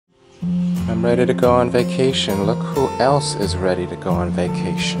I'm ready to go on vacation. Look who else is ready to go on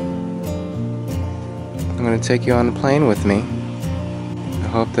vacation. I'm gonna take you on the plane with me. I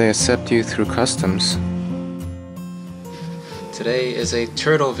hope they accept you through customs. Today is a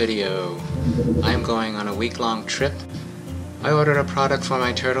turtle video. I'm going on a week-long trip. I ordered a product for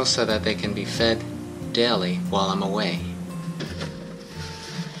my turtles so that they can be fed daily while I'm away.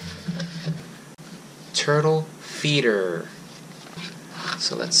 Turtle feeder.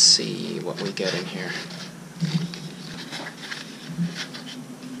 So let's see what we get in here.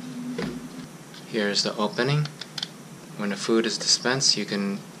 Here's the opening. When the food is dispensed, you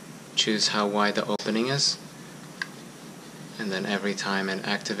can choose how wide the opening is. And then every time it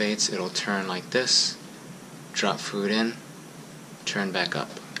activates, it'll turn like this. Drop food in, turn back up.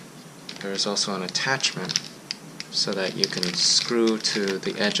 There is also an attachment so that you can screw to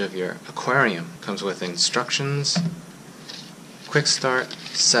the edge of your aquarium. Comes with instructions, quick start,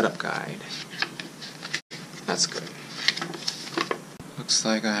 setup guide. That's good. Looks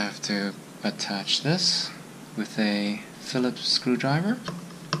like I have to attach this with a Phillips screwdriver.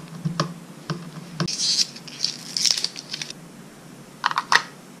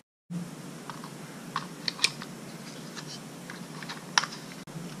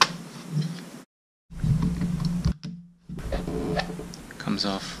 Comes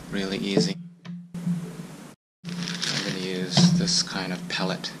off really easy. I'm going to use this kind of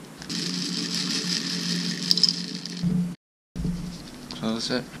pellet. Close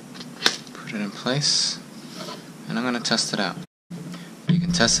it, put it in place, and I'm going to test it out. You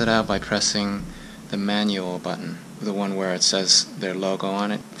can test it out by pressing the manual button, the one where it says their logo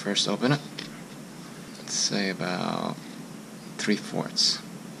on it. First open it. Let's say about 3/4.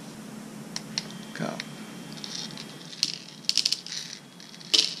 Go.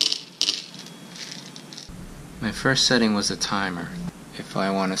 My first setting was a timer. If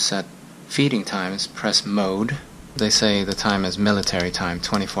I want to set feeding times, press mode. They say the time is military time,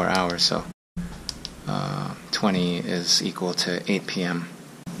 24 hours, so 20 is equal to 8 p.m.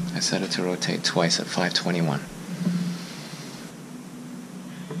 I set it to rotate twice at 5:21.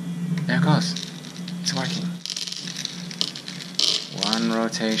 There it goes. It's working. One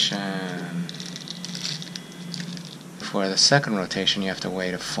rotation. For the second rotation, you have to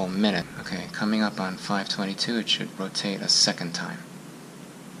wait a full minute. Okay, coming up on 5:22, it should rotate a second time.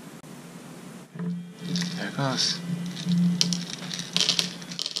 There it goes.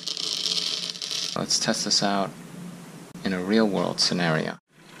 Let's test this out in a real-world scenario.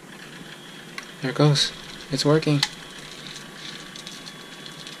 There it goes. It's working.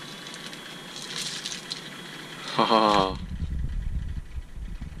 Oh.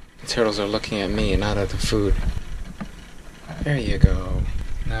 The turtles are looking at me and not at the food. There you go.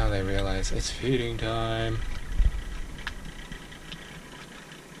 Now they realize it's feeding time.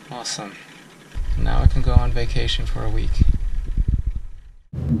 Awesome. Now I can go on vacation for a week.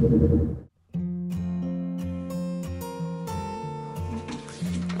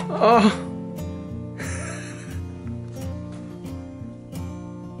 Oh!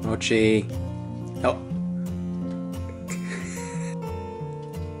 Mochi. Oh.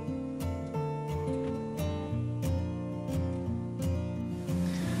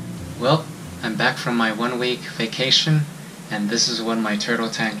 Well, I'm back from my 1-week vacation, and this is what my turtle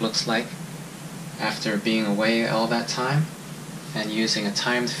tank looks like after being away all that time and using a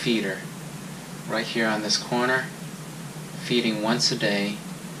timed feeder right here on this corner, feeding once a day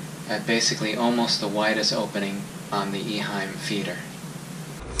at basically almost the widest opening on the Eheim feeder.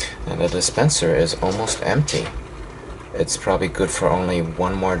 And the dispenser is almost empty. It's probably good for only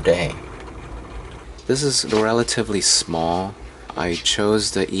one more day. This is relatively small. I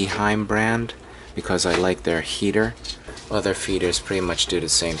chose the Eheim brand because I like their heater. Other feeders pretty much do the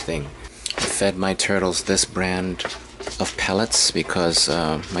same thing. I fed my turtles this brand of pellets because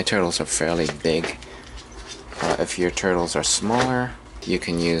my turtles are fairly big. If your turtles are smaller, you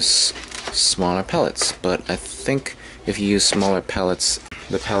can use smaller pellets. But I think if you use smaller pellets,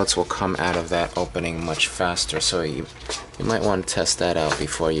 the pellets will come out of that opening much faster. So you might want to test that out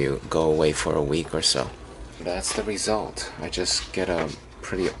before you go away for a week or so. That's the result. I just get a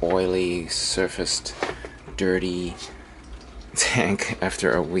pretty oily, surfaced, dirty tank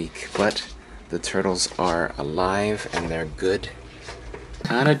after a week. But the turtles are alive and they're good.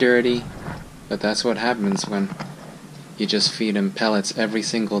 Kinda dirty, but that's what happens when you just feed them pellets every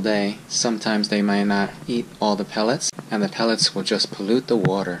single day. Sometimes they might not eat all the pellets, and the pellets will just pollute the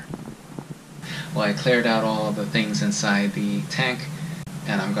water. Well, I cleared out all of the things inside the tank,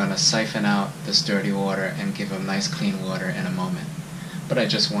 and I'm going to siphon out this dirty water and give them nice clean water in a moment. But I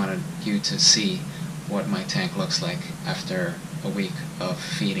just wanted you to see what my tank looks like after a week of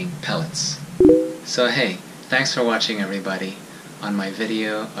feeding pellets. So hey, thanks for watching everybody on my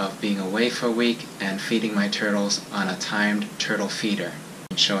video of being away for a week and feeding my turtles on a timed turtle feeder,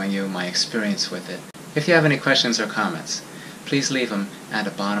 and showing you my experience with it. If you have any questions or comments, please leave them at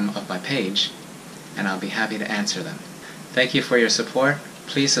the bottom of my page and I'll be happy to answer them. Thank you for your support.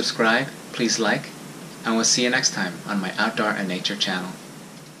 Please subscribe, please like, and we'll see you next time on my Outdoor and Nature channel.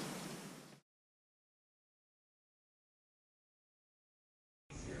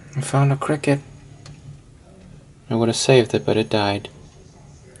 I found a cricket. I would have saved it, but it died.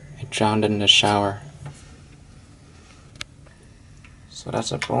 It drowned in the shower. So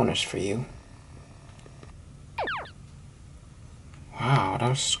that's a bonus for you. Wow, that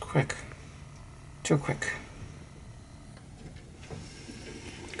was quick. Too quick.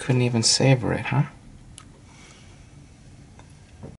 Couldn't even savor it, huh?